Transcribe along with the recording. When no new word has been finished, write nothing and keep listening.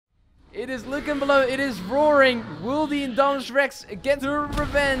It is looking below. It is roaring. Will the Indominus Rex get her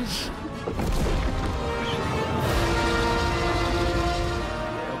revenge?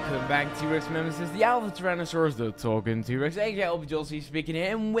 Welcome back, T-Rex members. This is the Alpha Tyrannosaurus, the talking T-Rex, aka LPGozzzi speaking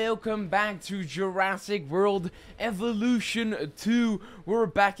here, and welcome back to Jurassic World Evolution 2. We're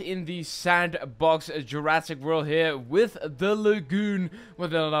back in the sandbox Jurassic World here with the lagoon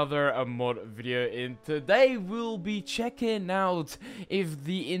with another mod video. And today we'll be checking out if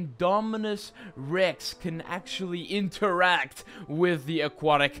the Indominus Rex can actually interact with the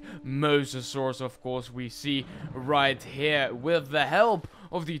aquatic Mosasaurus. Of course, we see right here with the help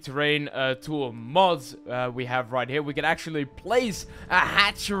of the terrain tool mods we have right here. We can actually place a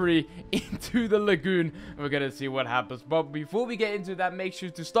hatchery into the lagoon. We're gonna see what happens. But before we get into that, make sure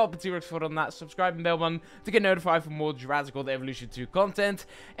to stop the T-Rex foot on that subscribe and bell button to get notified for more Jurassic World Evolution 2 content.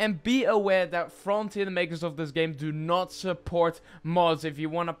 And be aware that Frontier, the makers of this game, do not support mods. If you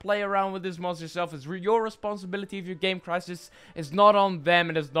want to play around with these mods yourself, it's your responsibility. If your game crashes, it's not on them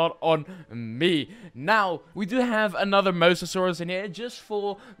and it's not on me. Now, we do have another Mosasaurus in here just for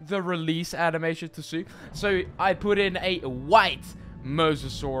the release animation to see. So I put in a white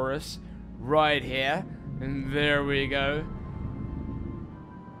Mosasaurus right here, and there we go.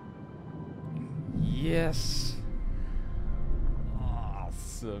 Yes,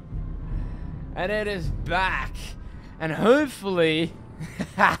 awesome. And it is back, and hopefully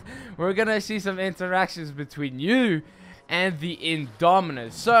we're gonna see some interactions between you and the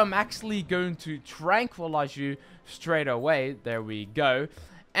Indominus. So I'm actually going to tranquilize you straight away. There we go.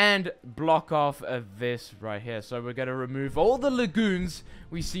 And block off this right here. So we're going to remove all the lagoons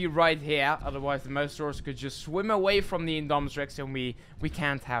we see right here. Otherwise, the Mosasaurus could just swim away from the Indominus Rex, and we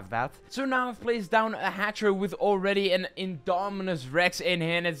can't have that. So now I've placed down a hatchery with already an Indominus Rex in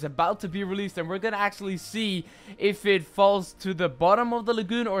here, and it's about to be released. And we're going to actually see if it falls to the bottom of the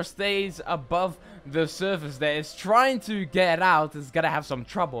lagoon or stays above the surface there. It's trying to get out. It's going to have some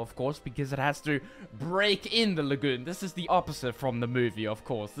trouble, of course, because it has to break in the lagoon. This is the opposite from the movie, of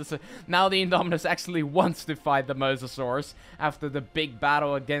course. Now the Indominus actually wants to fight the Mosasaurus after the big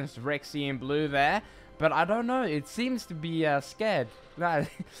battle against Rexy and Blue there. But I don't know. It seems to be scared.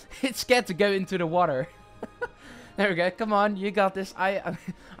 It's scared to go into the water. There we go. Come on, you got this. I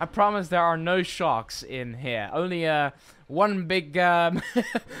promise there are no sharks in here. Only one big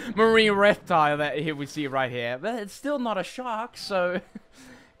marine reptile that here we see right here. But it's still not a shark, so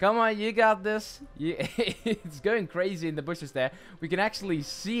come on, you got this. It's going crazy in the bushes there. We can actually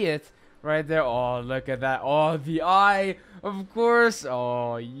see it right there. Oh, look at that. Oh, the eye, of course.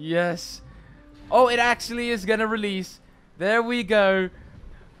 Oh, yes. Oh, it actually is gonna release. There we go.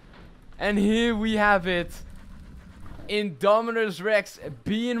 And here we have it. Indominus Rex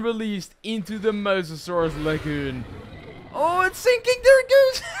being released into the Mosasaurus Lagoon. Oh, it's sinking. There it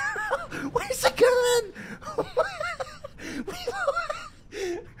goes. Where's it going?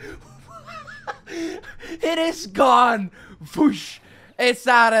 It is gone. Whoosh. It's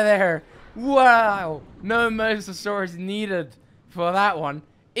out of there. Wow. No Mosasaurus needed for that one.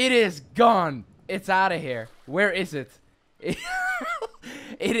 It is gone. It's out of here. Where is it? It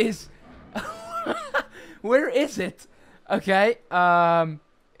is. Where is it? Okay.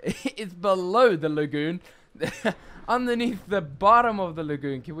 It's below the lagoon. Underneath the bottom of the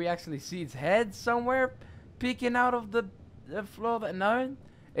lagoon. Can we actually see its head somewhere peeking out of the floor? No.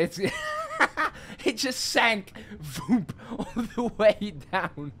 It's it just sank voop, all the way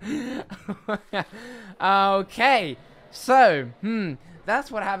down. Okay, so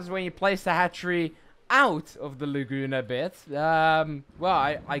that's what happens when you place the hatchery out of the lagoon a bit. Well,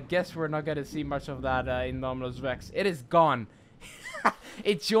 I guess we're not gonna see much of that Indominus Rex. It is gone.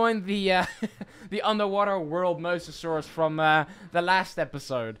 It joined the the underwater world Mosasaurus from the last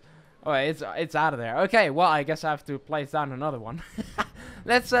episode. Oh, it's out of there. Okay, well, I guess I have to place down another one.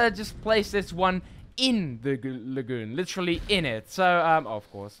 Let's just place this one in the lagoon, literally in it. So,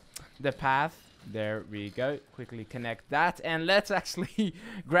 of course, the path. There we go. Quickly connect that, and let's actually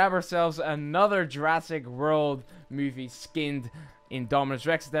grab ourselves another Jurassic World movie skinned Indominus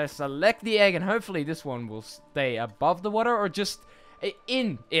Rex. There, select the egg, and hopefully this one will stay above the water or just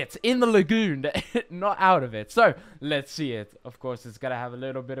in the lagoon, not out of it. So let's see it. Of course, it's gonna have a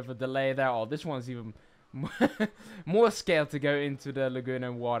little bit of a delay there. Oh, this one's even more scared to go into the lagoon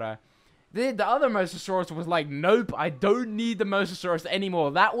and water. The other Mosasaurus was like, nope, I don't need the Mosasaurus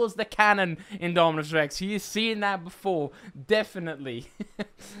anymore. That was the canon Indominus Rex. He has seen that before, definitely.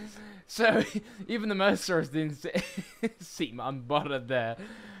 So even the Mosasaurus didn't seem unbothered there.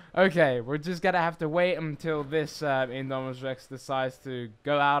 Okay, we're just gonna have to wait until this Indominus Rex decides to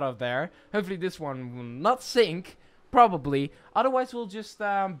go out of there. Hopefully this one will not sink Probably. Otherwise, we'll just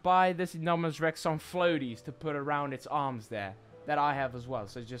buy this Indominus Rex some floaties to put around its arms there. That I have as well.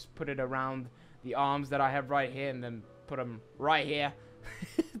 So just put it around the arms that I have right here. And then put them right here.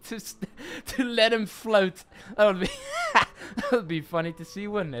 to let him float. That would be funny to see,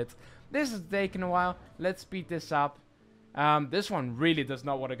 wouldn't it? This is taking a while. Let's speed this up. This one really does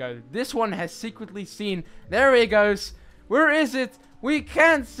not want to go. This one has secretly seen. There he goes. Where is it? We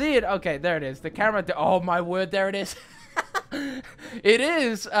can't see it. Okay, there it is. The camera. Oh my word, there it is. It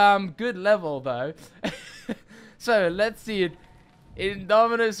is good level though. So let's see it.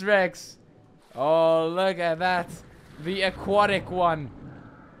 Indominus Rex. Oh, look at that. The aquatic one.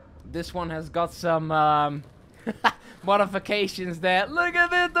 This one has got some modifications there. Look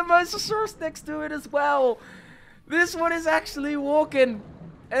at it. The Mosasaurus next to it as well. This one is actually walking.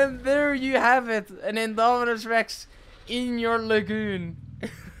 And there you have it. An Indominus Rex in your lagoon.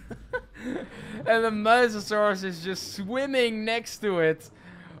 And the Mosasaurus is just swimming next to it.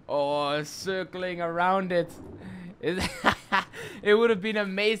 Oh, circling around it. It would have been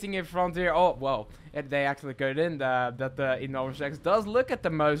amazing if Frontier... Oh, well, they actually got in that the Indominus Rex does look at the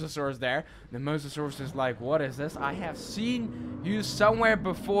Mosasaurus there. The Mosasaurus is like, what is this? I have seen you somewhere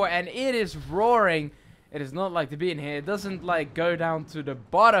before, and it is roaring. It is not like to be in here. It doesn't, like, go down to the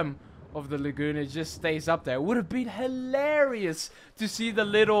bottom of the lagoon. It just stays up there. It would have been hilarious to see the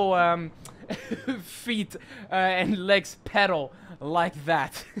little feet and legs pedal like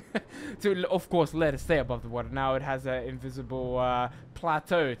that. To, of course, let it stay above the water. Now it has an invisible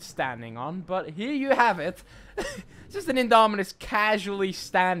plateau it's standing on. But here you have it. Just an Indominus casually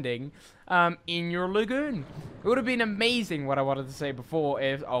standing in your lagoon. It would have been amazing, what I wanted to say before,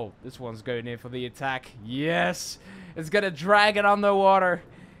 if... Oh, this one's going in for the attack. Yes! It's gonna drag it underwater.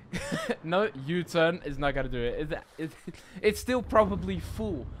 No, U-turn is not gonna do it. It's still probably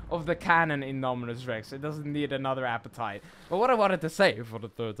full of the cannon Indominus Rex. It doesn't need another appetite. But what I wanted to say, for the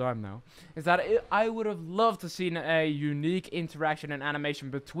third time now, is that I would have loved to see a unique interaction and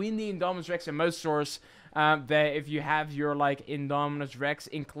animation between the Indominus Rex and Mosasaurus. There, if you have your like Indominus Rex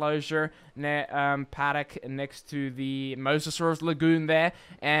enclosure paddock next to the Mosasaurus Lagoon there,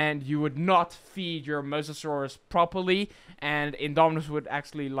 and you would not feed your Mosasaurus properly, and Indominus would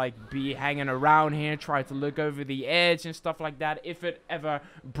actually like be hanging around here, try to look over the edge and stuff like that if it ever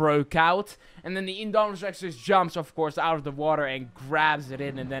broke out, and then the Indominus Rex just jumps, of course, out of the water and grabs it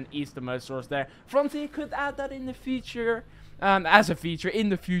in and then eats the Mosasaurus there. Frontier could add that in the future, as a feature in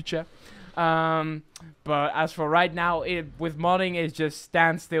the future. But as for right now, with modding, it just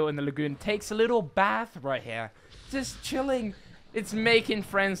stands still in the lagoon, takes a little bath right here, just chilling. It's making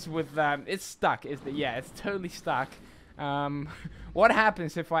friends with it's stuck. Yeah, it's totally stuck. What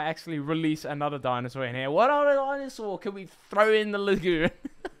happens if I actually release another dinosaur in here? What other dinosaur can we throw in the lagoon?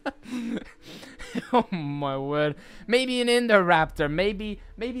 Oh my word. Maybe an Indoraptor. Maybe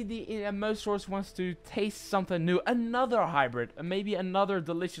the Mosasaurus wants to taste something new. Another hybrid. Maybe another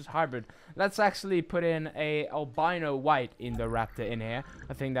delicious hybrid. Let's actually put in a albino white Indoraptor in here.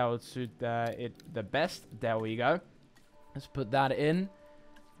 I think that would suit it the best. There we go. Let's put that in.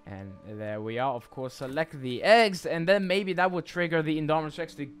 And there we are. Of course, select the eggs, and then maybe that would trigger the Indominus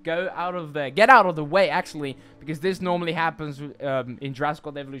Rex to get out of the way, actually, because this normally happens in Jurassic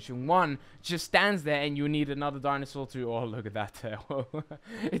World Evolution 1. Just stands there, and you need another dinosaur to... Oh, look at that tail.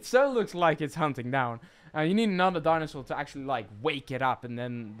 It so looks like it's hunting down. You need another dinosaur to actually, like, wake it up, and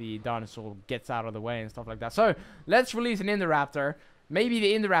then the dinosaur gets out of the way and stuff like that. So, let's release an Indoraptor. Maybe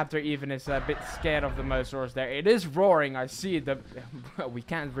the Indoraptor even is a bit scared of the Mosasaurus there. It is roaring. I see it. We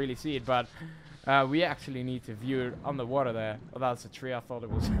can't really see it, but we actually need to view it underwater there. Oh, that's a tree. I thought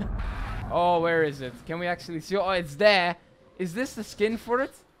it was. Oh, where is it? Can we actually see? Oh, it's there. Is this the skin for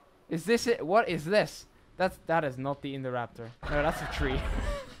it? Is this it? What is this? That is not the Indoraptor. No, that's a tree.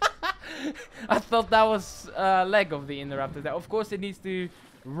 I thought that was a leg of the Indoraptor there. Of course, it needs to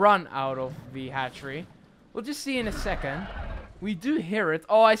run out of the hatchery. We'll just see in a second. We do hear it.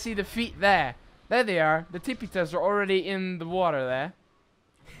 Oh, I see the feet there. There they are. The tippy toes are already in the water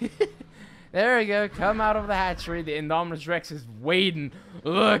there. There we go. Come out of the hatchery. The Indominus Rex is waiting.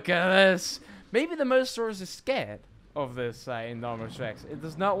 Look at this. Maybe the Mosasaurus is scared of this Indominus Rex. It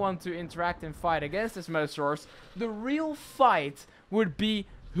does not want to interact and fight against this Mosasaurus. The real fight would be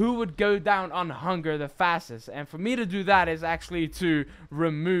who would go down on hunger the fastest. And for me to do that is actually to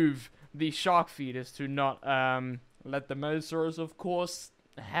remove the shark feeders to not... let the Mosasaurus, of course,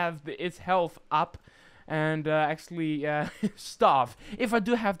 have its health up and actually starve. If I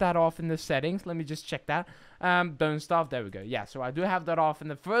do have that off in the settings, let me just check that. Don't starve. There we go. Yeah, so I do have that off.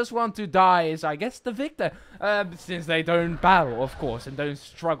 And the first one to die is, I guess, the victor. Since they don't battle, of course, and don't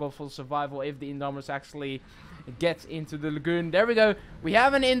struggle for survival if the Indominus actually it gets into the lagoon. There we go. We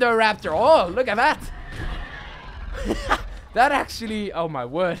have an Indoraptor. Oh, look at that. That actually, oh my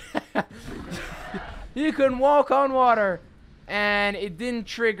word. You can walk on water. And it didn't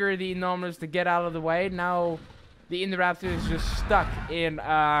trigger the Indominus to get out of the way. Now the Indoraptor is just stuck in,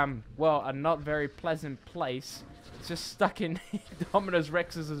 well, a not very pleasant place. It's just stuck in Indominus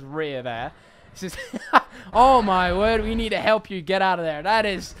Rex's rear there. It's just, oh my word, we need to help you get out of there. That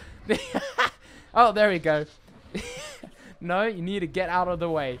is, oh, there we go. No, you need to get out of the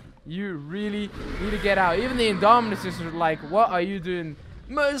way. You really need to get out. Even the Indominus is like, what are you doing?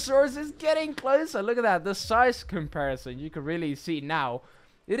 Mosasaurus is getting closer. Look at that. The size comparison. You can really see now.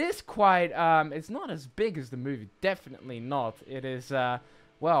 It is quite, it's not as big as the movie. Definitely not. It is,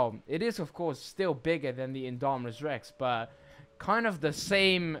 well, it is, of course, still bigger than the Indominus Rex, but kind of the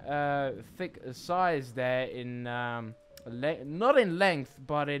same thick size there in, not in length,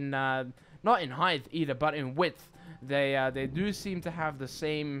 but in, not in height either, but in width. They do seem to have the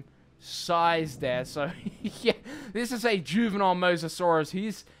same size there. So yeah, this is a juvenile Mosasaurus.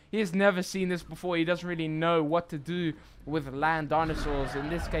 He's never seen this before. He doesn't really know what to do with land dinosaurs, in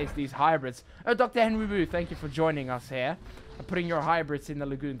this case these hybrids. Oh, Dr. Henry Wu, thank you for joining us here, putting your hybrids in the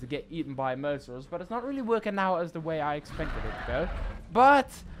lagoon to get eaten by Mosasaurus, but it's not really working out as the way I expected it to go. But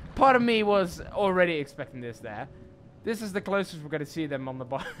part of me was already expecting this there. This is the closest we're going to see them on the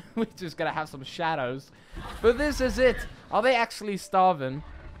bottom. We're just going to have some shadows, but this is it. Are they actually starving?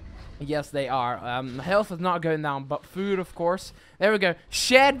 Yes, they are. Health is not going down, but food, of course. There we go.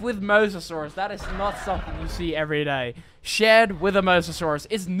 Shed with Mosasaurus. That is not something you see every day. Shed with a Mosasaurus.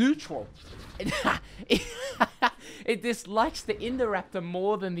 It's neutral. It dislikes the Indoraptor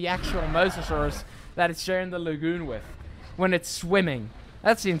more than the actual Mosasaurus that it's sharing the lagoon with when it's swimming.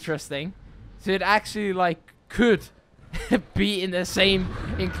 That's interesting. So it actually, like, could be in the same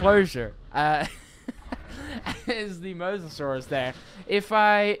enclosure as the Mosasaurus there.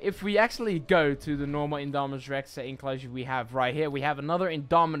 If we actually go to the normal Indominus Rex enclosure we have right here, we have another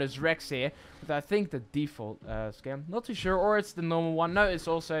Indominus Rex here with, I think, the default scale. Not too sure, or it's the normal one. No, it's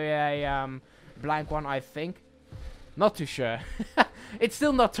also a blank one, I think. Not too sure. It's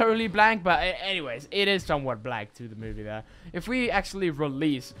still not totally blank, but anyways, it is somewhat blank to the movie there. If we actually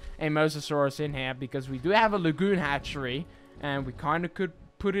release a Mosasaurus in here, because we do have a lagoon hatchery, and we kind of could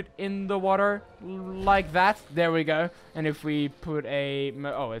put it in the water like that. There we go. And if we put a...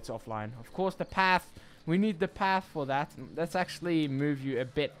 oh, it's offline. Of course, the path. We need the path for that. Let's actually move you a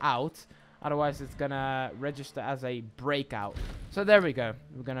bit out. Otherwise, it's going to register as a breakout. So there we go.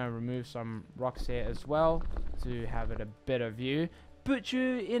 We're going to remove some rocks here as well to have it a better view. Put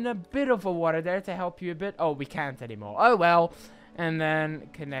you in a bit of a water there to help you a bit. Oh, we can't anymore. Oh, well. And then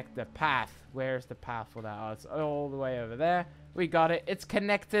connect the path. Where's the path for that? Oh, it's all the way over there. We got it. It's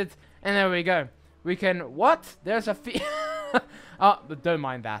connected. And there we go. We can... What? There's a... oh, but don't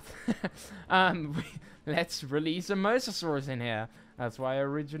mind that. Let's release a Mosasaurus in here. That's what I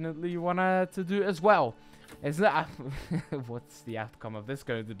originally wanted to do as well. Is that... what's the outcome of this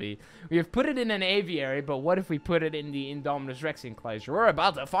going to be? We have put it in an aviary, but what if we put it in the Indominus Rex enclosure? We're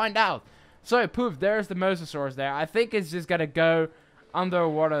about to find out. So, poof, there's the Mosasaurus there. I think it's just gonna go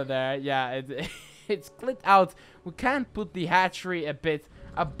underwater there. Yeah, it's clipped out. We can put the hatchery a bit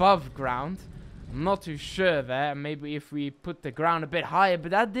above ground. I'm not too sure there. Maybe if we put the ground a bit higher,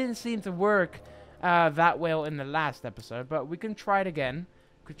 but that didn't seem to work that well in the last episode. But we can try it again.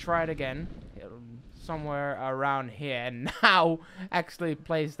 Could try it again. Somewhere around here. And now actually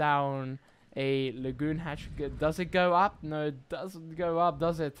place down a lagoon hatchery. Does it go up? No, it doesn't go up,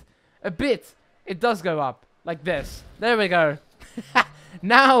 does it? A bit. It does go up. Like this. There we go.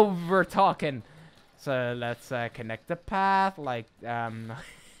 Now we're talking. So let's connect the path. Like,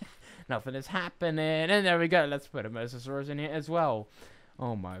 nothing is happening. And there we go. Let's put a Mosasaurus in here as well.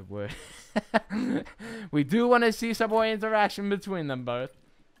 Oh my word. We do want to see some more interaction between them both.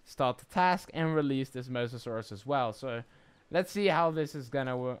 Start the task and release this Mosasaurus as well. So let's see how this is going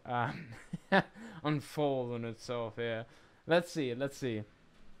to unfold on itself here. Let's see. Let's see.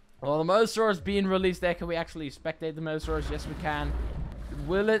 Well, the Mosasaurus being released there. Can we actually spectate the Mosasaurus? Yes, we can.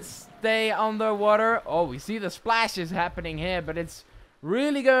 Will it stay underwater? Oh, we see the splashes happening here, but it's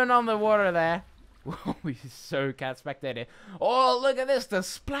really going underwater there. We so can't spectate it. Oh, look at this. The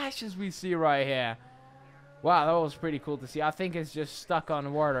splashes we see right here. Wow, that was pretty cool to see. I think it's just stuck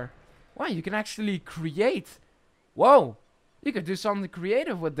on water. Wow, you can actually create. Whoa. You could do something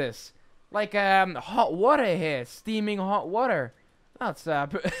creative with this. Like hot water here. Steaming hot water. That's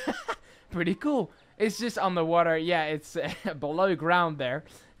pretty cool. It's just underwater. Yeah, it's below ground there.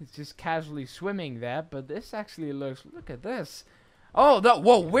 It's just casually swimming there. But this actually looks... Look at this. Oh,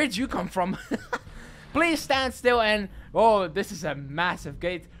 whoa, where'd you come from? Please stand still and... Oh, this is a massive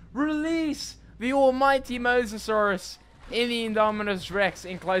gate. Release the almighty Mosasaurus in the Indominus Rex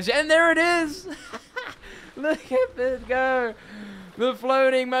enclosure. And there it is! Look at it go! The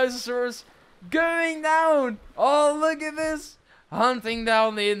floating Mosasaurus going down! Oh, look at this! Hunting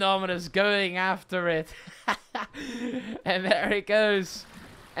down the Indominus, going after it. And there it goes.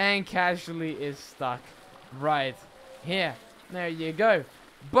 And casually is stuck right here. There you go.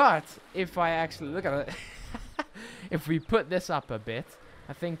 But if I actually look at it, if we put this up a bit,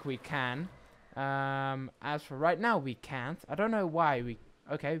 I think we can. As for right now, we can't. I don't know why we...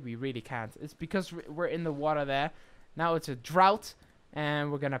 Okay, we really can't. It's because we're in the water there. Now it's a drought, and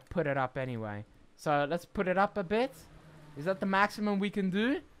we're gonna put it up anyway. So let's put it up a bit. Is that the maximum we can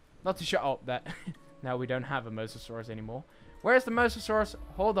do? Not too sure. Oh, that... Now we don't have a Mosasaurus anymore. Where's the Mosasaurus?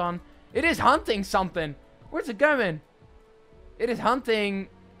 Hold on. It is hunting something. Where's it going? It is hunting...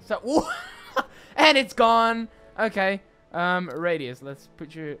 So... And it's gone. Okay. Radius. Let's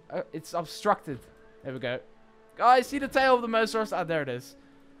put you... it's obstructed. There we go. Guys, see the tail of the Mosasaurus? Ah, there it is.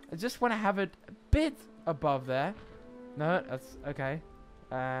 I just want to have it a bit above there. No, that's... Okay.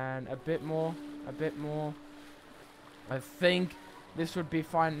 And a bit more. A bit more. I think this would be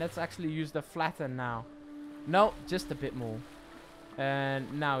fine. Let's actually use the flatten now. No, just a bit more.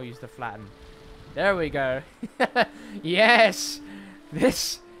 And now use the flatten. There we go. Yes!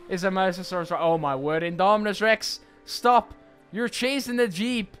 This is a Mosasaurus. Oh my word. Indominus Rex, stop! You're chasing the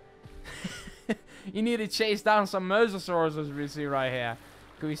Jeep. You need to chase down some Mosasaurus, as we see right here.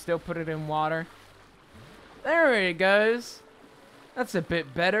 Can we still put it in water? There it goes. That's a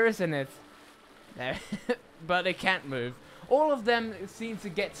bit better, isn't it? There. But they can't move. All of them seem to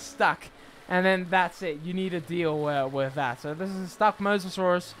get stuck. And then that's it. You need to deal with that. So this is a stuck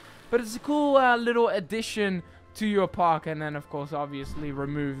Mosasaurus. But it's a cool little addition to your park. And then, of course, obviously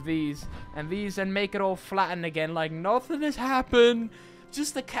remove these and these. And make it all flatten again. Like nothing has happened.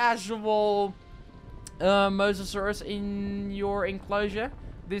 Just a casual Mosasaurus in your enclosure.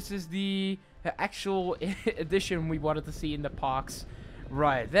 This is the actual addition we wanted to see in the parks.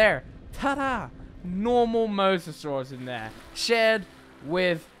 Right there. Ta-da! Normal Mosasaurus in there. Shared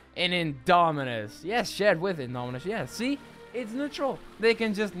with an Indominus. Yes, shared with Indominus. Yeah, see? It's neutral. They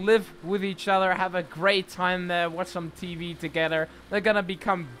can just live with each other, have a great time there, watch some TV together. They're gonna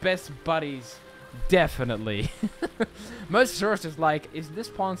become best buddies. Definitely. Mosasaurus is like, is this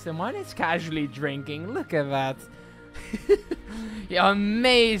pond still mine? It's casually drinking. Look at that. Yeah,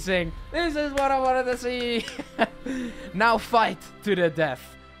 amazing. This is what I wanted to see. Now fight to the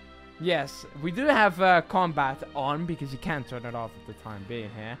death. Yes, we do have combat on because you can't turn it off at the time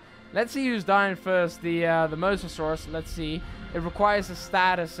being here. Let's see who's dying first. The Mosasaurus. Let's see. It requires a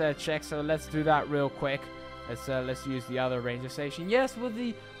status check, so let's do that real quick. Let's use the other ranger station. Yes, with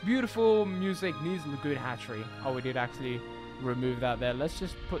the beautiful music needs Lagoon Hatchery. Oh, we did actually remove that there. Let's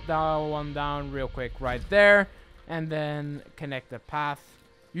just put that one down real quick right there, and then connect the path.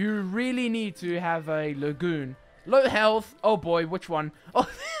 You really need to have a lagoon. Low health. Oh boy, which one? Oh.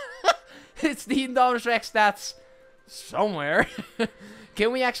 It's the Indominus Rex stats somewhere.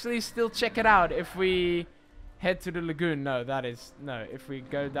 Can we actually still check it out if we head to the lagoon? No, that is... No, if we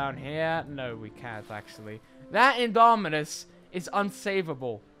go down here... No, we can't actually. That Indominus is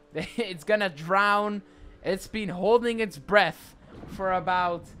unsavable. It's gonna drown. It's been holding its breath for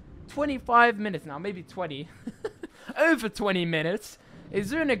about 25 minutes now. Maybe 20. Over 20 minutes.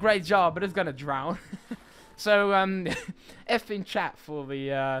 It's doing a great job, but it's gonna drown. So, F in chat for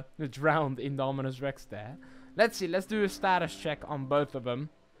the drowned Indominus Rex there. Let's see, let's do a status check on both of them.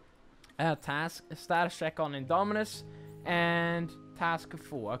 Status check on Indominus and task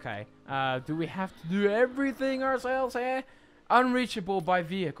 4. Okay. Do we have to do everything ourselves here? Unreachable by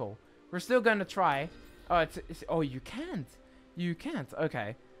vehicle. We're still gonna try. Oh, oh, you can't. You can't.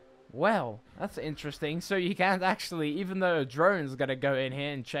 Okay. Well, that's interesting. So you can't actually, even though a drone's gonna go in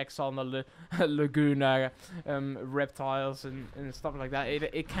here and checks on the lagoon reptiles and stuff like that,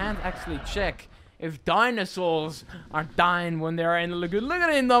 it can't actually check if dinosaurs are dying when they're in the lagoon. Look at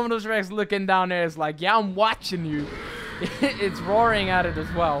Indominus Rex looking down there. It's like, yeah, I'm watching you. It's roaring at it as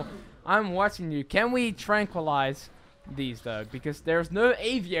well. I'm watching you. Can we tranquilize these though? Because there's no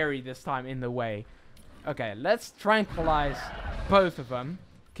aviary this time in the way. Okay, let's tranquilize both of them.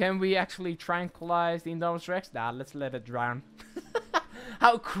 Can we actually tranquilize the Indominus Rex? Nah, let's let it drown.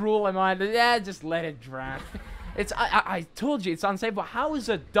 How cruel am I? Yeah, just let it drown. It's I told you it's unsafe. But how is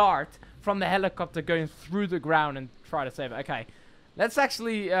a dart from the helicopter going through the ground and try to save it? Okay, let's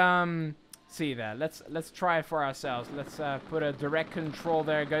actually see there. Let's try it for ourselves. Let's put a direct control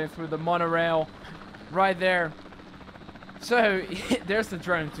there, going through the monorail right there. So, there's the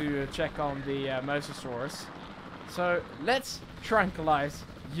drone to check on the Mosasaurus. So, let's tranquilize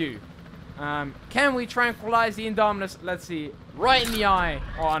you. Can we tranquilize the Indominus? Let's see. Right in the eye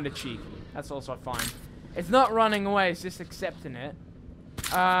or on the cheek. That's also fine. It's not running away. It's just accepting it.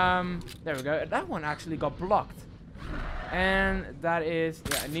 There we go. That one actually got blocked. And that is...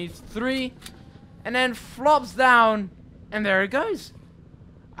 Yeah, it needs 3. And then flops down. And there it goes.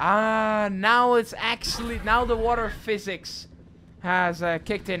 Now it's actually... Now the water physics has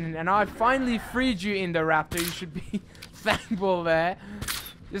kicked in. And I finally freed you, Indoraptor. You should be thankful there.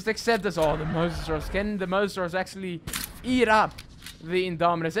 Just accept this. Oh, the Mosasaurus. Can the Mosasaurus actually eat up the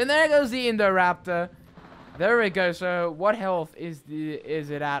Indominus? And there goes the Indoraptor. There we go. So what health is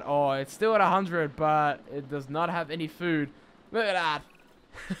it at? Oh, it's still at 100, but it does not have any food. Look at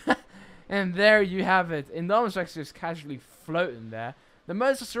that. And there you have it. Indominus Rex just casually floating there. The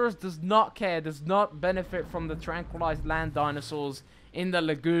Mosasaurus does not care, does not benefit from the tranquilized land dinosaurs in the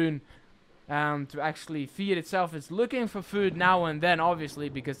lagoon to actually feed itself. It's looking for food now and then, obviously,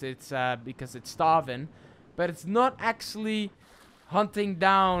 because it's starving. But it's not actually hunting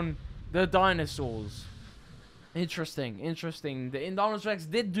down the dinosaurs. Interesting, interesting. The Indominus Rex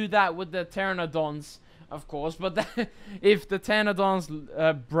did do that with the Pteranodons, of course, but if the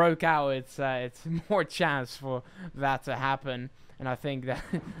Pteranodons broke out, it's more chance for that to happen. And I think that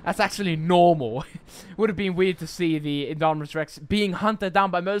that's actually normal. Would have been weird to see the Indominus Rex being hunted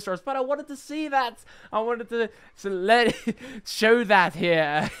down by Mosasaurus, but I wanted to see that. I wanted to show that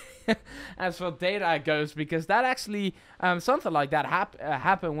here. As for data goes, because that actually something like that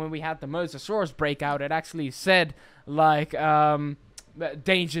happened when we had the Mosasaurus breakout. It actually said like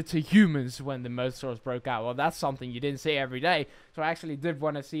danger to humans when the Mosasaurus broke out. Well, that's something you didn't see every day. So I actually did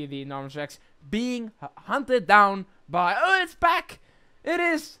want to see the Indominus Rex being hunted down by... Oh, it's back! It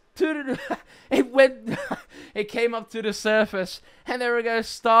is! It went... It came up to the surface. And there we go,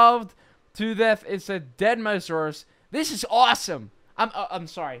 starved to death. It's a dead Mosasaurus. This is awesome! I'm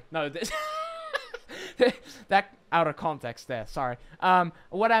sorry. No, this... that out of context there, sorry.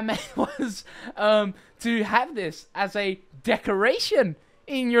 What I meant was to have this as a decoration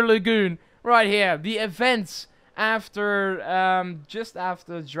in your lagoon right here. The events after just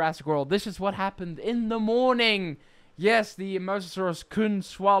after Jurassic World. This is what happened in the morning. Yes, the Mosasaurus couldn't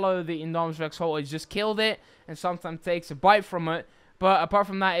swallow the Indominus Rex whole. It just killed it and sometimes takes a bite from it. But apart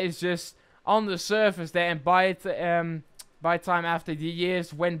from that, it's just on the surface there. And by time after the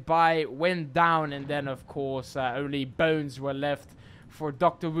years went down, and then of course only bones were left for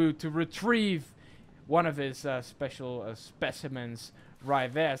Dr. Wu to retrieve one of his special specimens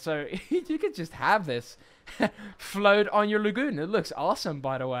right there. So you could just have this float on your lagoon. It looks awesome,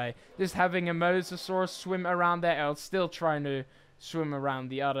 by the way. Just having a Mosasaurus swim around there. It's still trying to swim around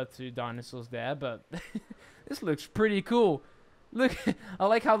the other 2 dinosaurs there, but this looks pretty cool. Look, I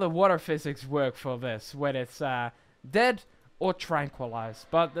like how the water physics work for this, when it's dead or tranquilized.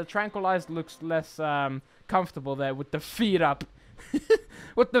 But the tranquilized looks less comfortable there with the feet up.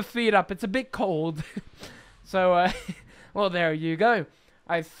 With the feet up, it's a bit cold. So, well, there you go.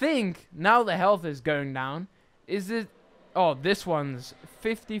 I think now the health is going down. Is it? Oh, this one's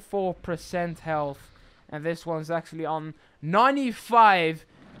 54% health, and this one's actually on 95,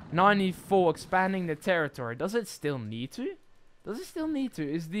 94, expanding the territory. Does it still need to? Does it still need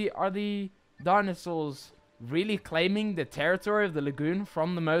to? Are the dinosaurs really claiming the territory of the lagoon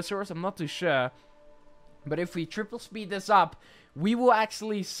from the Mosasaurus? I'm not too sure. But if we triple speed this up, we will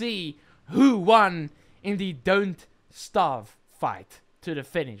actually see who won in the Don't Starve fight to the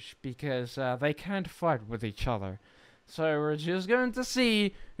finish, because they can't fight with each other. So we're just going to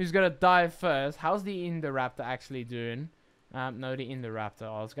see who's going to die first. How's the Indoraptor actually doing? No, the Indoraptor.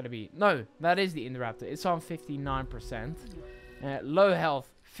 Oh, it's going to be... No, that is the Indoraptor. It's on 59%. Low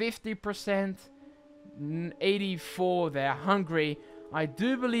health, 50%. 84 there, hungry. I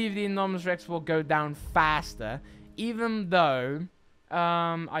do believe the Indominus Rex will go down faster, even though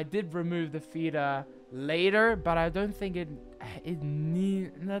I did remove the feeder later, but I don't think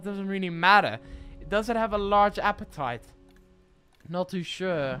that doesn't really matter. Does it have a large appetite? Not too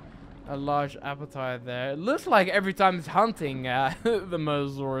sure. A large appetite there. It looks like every time it's hunting the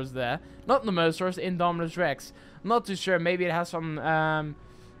Mosasaurus there. Not the Mosasaurus, Indominus Rex. Not too sure. Maybe it has some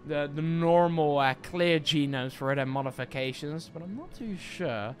the normal clear genomes for their modifications, but I'm not too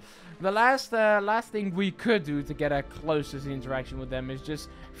sure. The last thing we could do to get a closest interaction with them is just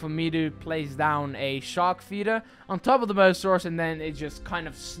for me to place down a shark feeder on top of the Mosasaurus, and then it just kind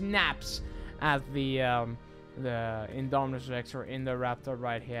of snaps at the Indominus Rex or Indoraptor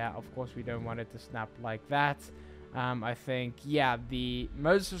right here. Of course, we don't want it to snap like that. I think, yeah, the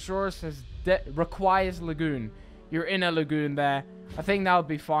Mosasaurus requires lagoon. You're in a lagoon there. I think that'll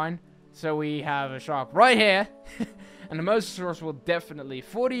be fine. So we have a shark right here. And the Mosasaurus will definitely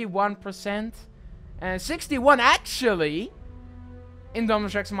 41%. And 61 actually.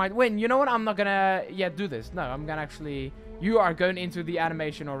 Indominus Rex might win. You know what? I'm not gonna do this. No, I'm gonna actually... You are going into the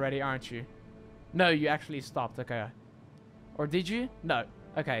animation already, aren't you? No, you actually stopped. Okay. Or did you? No.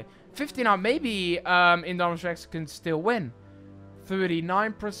 Okay. 59. Maybe Indominus Rex can still win.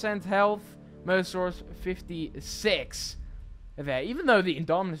 39% health. Mosasaurus 56. There. Even though the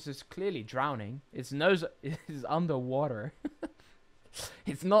Indominus is clearly drowning. Its nose is underwater.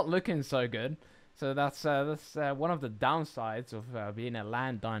 It's not looking so good. So that's one of the downsides of being a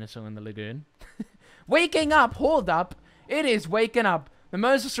land dinosaur in the lagoon. Waking up! Hold up! It is waking up! The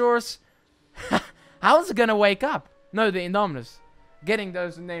Mosasaurus... How is it gonna wake up? No, the Indominus. Getting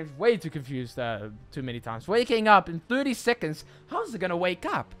those names way too confused too many times. Waking up in 30 seconds. How is it gonna wake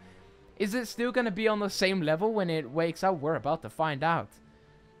up? Is it still gonna be on the same level when it wakes up? We're about to find out.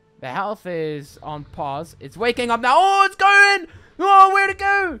 The health is on pause. It's waking up now. Oh, it's going! Oh, where'd it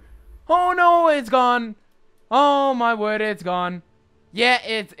go? Oh no, it's gone. Oh my word, it's gone. Yeah,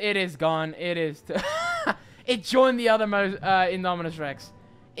 it is gone. It is. It joined the other Indominus Rex.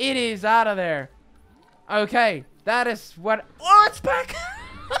 It is out of there. Okay, that is what. Oh, it's back.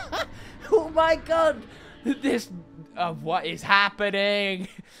 Oh my god. This. What is happening?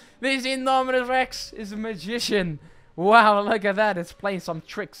 This Indominus Rex is a magician. Wow, look at that. It's playing some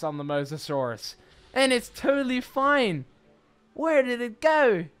tricks on the Mosasaurus. And it's totally fine. Where did it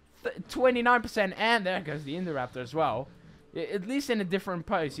go? 29%, and there goes the Indoraptor as well. At least in a different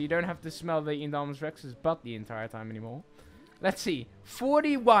pose, so you don't have to smell the Indominus Rex's butt the entire time anymore. Let's see.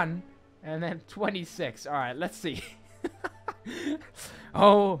 41, and then 26. Alright, let's see.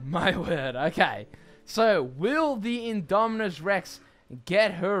 Oh my word. Okay. So, will the Indominus Rex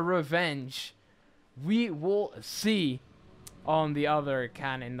get her revenge? We will see on the other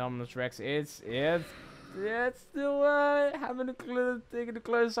Indominus Rex. It's still taking a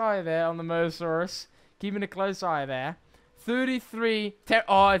close eye there on the Mosasaurus. Keeping a close eye there. 33.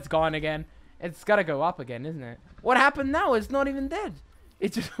 Oh, it's gone again. It's got to go up again, isn't it? What happened now? It's not even dead.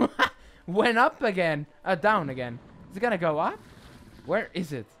 It just went up again. Down again. Is it going to go up? Where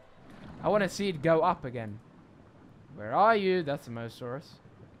is it? I want to see it go up again. Where are you? That's the Mosasaurus.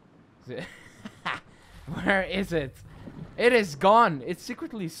 Is it? Where is it? It is gone. It's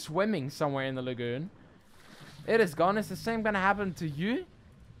secretly swimming somewhere in the lagoon. It is gone. Is the same gonna happen to you?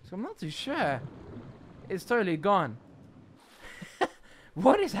 So I'm not too sure. It's totally gone.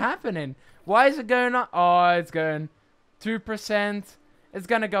 What is happening? Why is it going up? Oh, it's going 2%. It's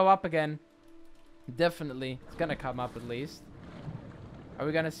gonna go up again. Definitely. It's gonna come up at least. Are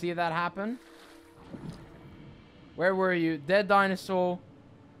we gonna see that happen? Where were you? Dead dinosaur.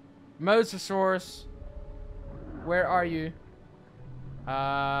 Mosasaurus. Where are you?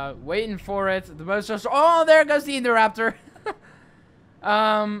 Waiting for it. The Mosasaurus. Oh, there goes the Indoraptor.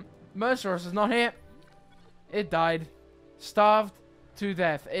 Mosasaurus is not here. It died. Starved to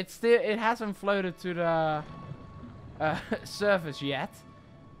death. It hasn't floated to the surface yet.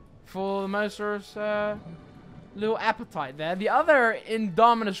 For the Mosasaurus little appetite there. The other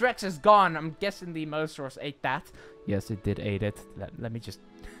Indominus Rex is gone. I'm guessing the Mosasaurus ate that. Yes, it did eat it. Let me just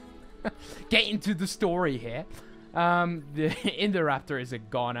get into the story here. The Indoraptor is a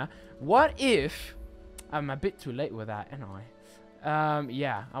goner. What if... I'm a bit too late with that, ain't I?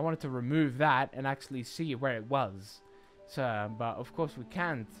 Yeah, I wanted to remove that and actually see where it was. So, but of course we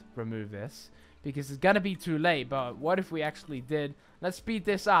can't remove this because it's gonna be too late. But what if we actually did? Let's speed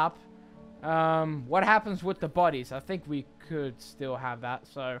this up. What happens with the bodies? I think we could still have that.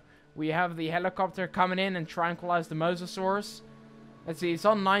 So we have the helicopter coming in and tranquilize the Mosasaurus. Let's see, it's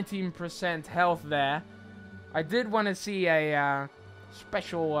on 19% health there. I did want to see a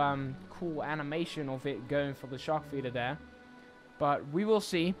special cool animation of it going for the shark feeder there, but we will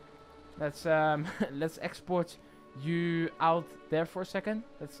see. Let's let's export you out there for a second.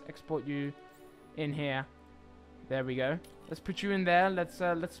 Let's export you in here. There we go. Let's put you in there. Let's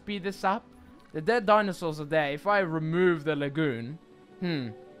speed this up. The dead dinosaurs are there. If I remove the lagoon,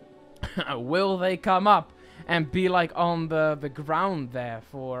 will they come up and be like on the ground there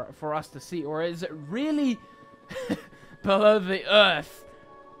for us to see, or is it really below the earth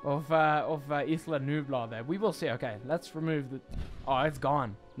of Isla Nublar there? We will see. Okay, let's remove the... Oh, it's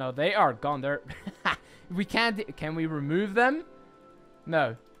gone. No, they are gone. They're... We can't... Can we remove them?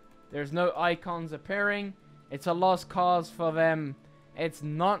 No. There's no icons appearing. It's a lost cause for them. It's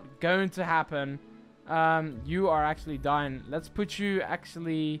not going to happen. You are actually dying. Let's put you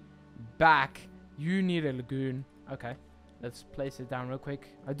actually back. You need a lagoon. Okay. let's place it down real quick.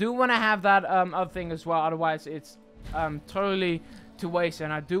 I do want to have that other thing as well, otherwise it's totally to waste,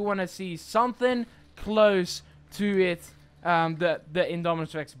 and I do want to see something close to it, the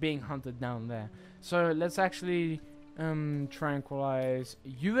Indominus Rex being hunted down there. So let's actually tranquilize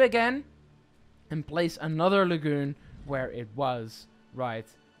you again and place another lagoon where it was, right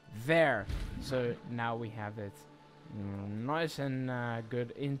there. So now we have it nice and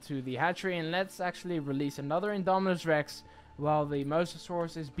good into the hatchery, and let's actually release another Indominus Rex while the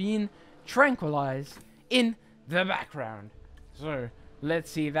Mosasaurus is being tranquilized in the background. So let's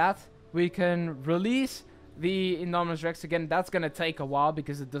see that. We can release the Indominus Rex again. That's gonna take a while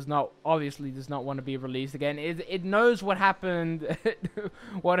because it obviously does not want to be released again. It knows what happened,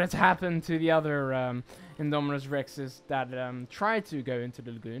 what has happened to the other Indominus Rexes that tried to go into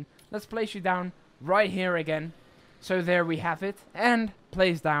the lagoon. Let's place you down right here again. So there we have it, and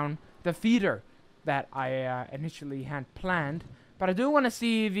place down the feeder that I initially had planned. But I do want to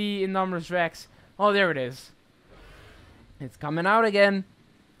see the Indominus Rex. Oh, there it is. It's coming out again.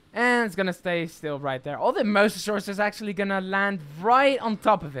 And it's gonna stay still right there. Oh, the Mosasaurus is actually gonna land right on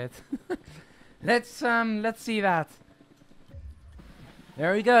top of it. Let's see that.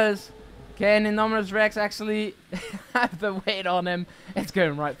 There he goes. Can Indominus Rex actually have the weight on him? It's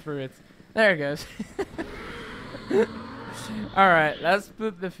going right through it. There it goes. Alright, let's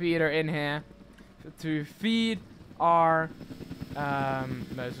put the feeder in here to feed our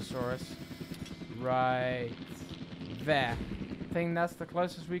Mosasaurus right there. I think that's the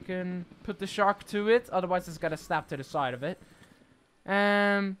closest we can put the shark to it, otherwise it's gotta snap to the side of it.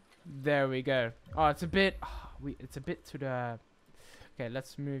 There we go. Oh, it's a bit to the... Okay,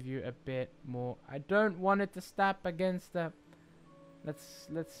 let's move you a bit more. I don't want it to snap against the... Let's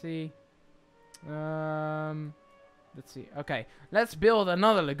see. Let's see. Okay, let's build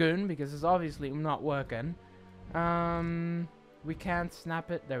another lagoon because it's obviously not working. We can't snap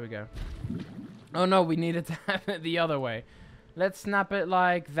it. There we go. Oh no, we needed to have it the other way. Let's snap it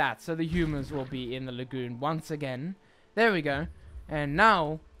like that, so the humans will be in the lagoon once again. There we go. And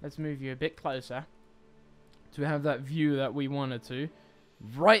now, let's move you a bit closer to have that view that we wanted to.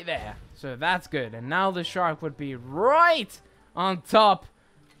 Right there. So that's good. And now the shark would be right on top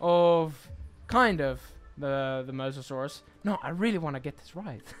of, kind of, the Mosasaurus. No, I really want to get this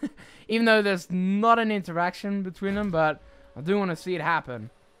right. Even though there's not an interaction between them, but I do want to see it happen.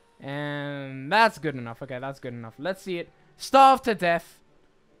 And that's good enough. Okay, that's good enough. Let's see it. Starve to death.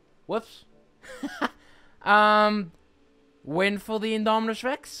 Whoops. Win for the Indominus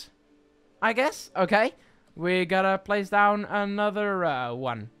Rex, I guess. Okay. We gotta place down another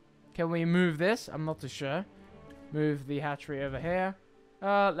one. Can we move this? I'm not too sure. Move the hatchery over here.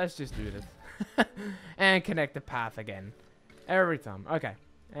 Let's just do this. And connect the path again. Every time. Okay.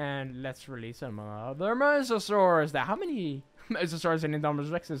 And let's release another Mosasaurus. Now, how many Mosasaurus and Indominus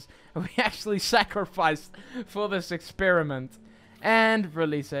Rexes have we actually sacrificed for this experiment? And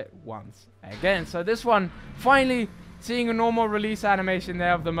release it once again. So this one, finally seeing a normal release animation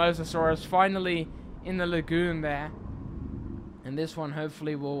there of the Mosasaurus finally in the lagoon there. And this one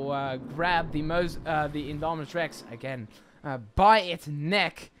hopefully will grab the Indominus Rex again by its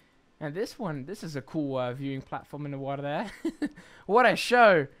neck. And this one, this is a cool viewing platform in the water there. What a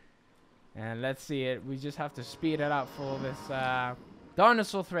show. And let's see it. We just have to speed it up for this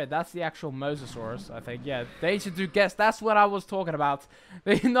dinosaur thread. That's the actual Mosasaurus, I think. Yeah, they should do guess. That's what I was talking about.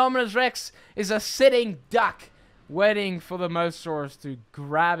 The Indominus Rex is a sitting duck waiting for the Mosasaurus to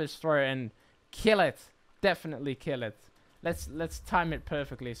grab his throat and kill it. Definitely kill it. Let's time it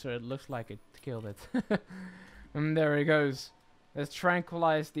perfectly so it looks like it killed it. And there he goes. Let's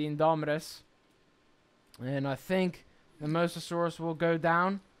tranquilize the Indominus. And I think the Mosasaurus will go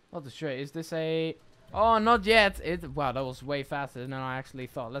down. Not too sure. Is this a... Oh, not yet. Wow, that was way faster than I actually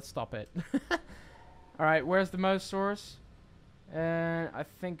thought. Let's stop it. Alright, where's the Mosasaurus? And I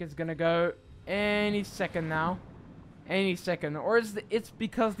think it's gonna go any second now. Any second. Or is it's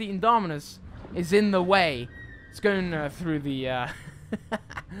because the Indominus is in the way. It's going through the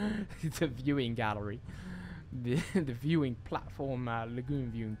the viewing gallery. The viewing platform,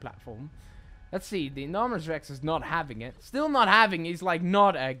 lagoon viewing platform. Let's see, the Indominus Rex is not having it. Still not having it. He's like,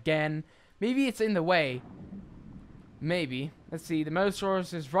 not again. Maybe it's in the way. Maybe. Let's see, the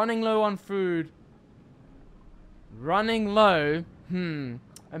Mosasaurus is running low on food. Running low. And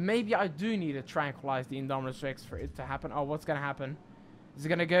maybe I do need to tranquilize the Indominus Rex for it to happen. Oh, what's going to happen? Is it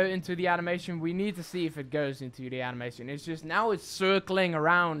going to go into the animation? We need to see if it goes into the animation. It's just, now it's circling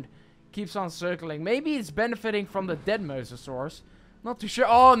around. Keeps on circling. Maybe it's benefiting from the dead Mosasaurus. Not too sure.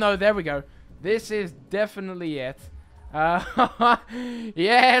 Oh, no, there we go. This is definitely it.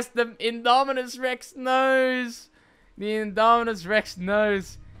 Yes, the Indominus Rex knows. The Indominus Rex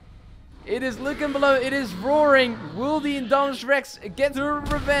knows. It is looking below. It is roaring. Will the Indominus Rex get her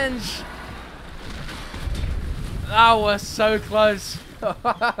revenge? That was so close.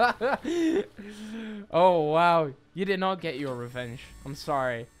 Oh, wow. You did not get your revenge. I'm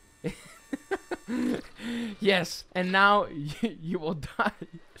sorry. Yes, and now you will die.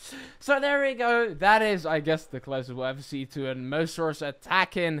 So there we go. That is, I guess, the closest we'll ever see to a Mosasaurus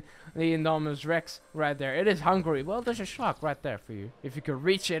attacking the Indominus Rex right there. It is hungry. Well, there's a shark right there for you. If you could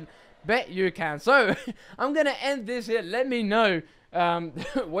reach it, bet you can. So I'm going to end this here. Let me know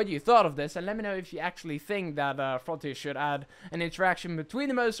what you thought of this, and let me know if you actually think that Frontier should add an interaction between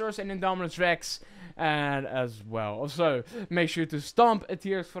the Mosasaurus and Indominus Rex, and as well. So make sure to stomp a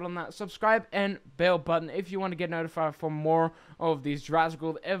tears foot on that subscribe and bell button if you want to get notified for more of these Jurassic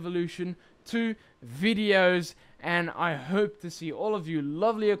World Evolution 2 videos. And I hope to see all of you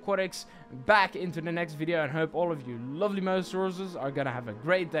lovely aquatics back into the next video, and hope all of you lovely Mosasauruses are gonna have a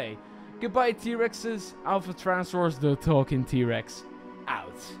great day. Goodbye, T-Rexes. Alpha Tyrannosaurus, the talking T-Rex,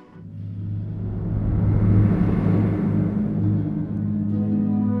 out.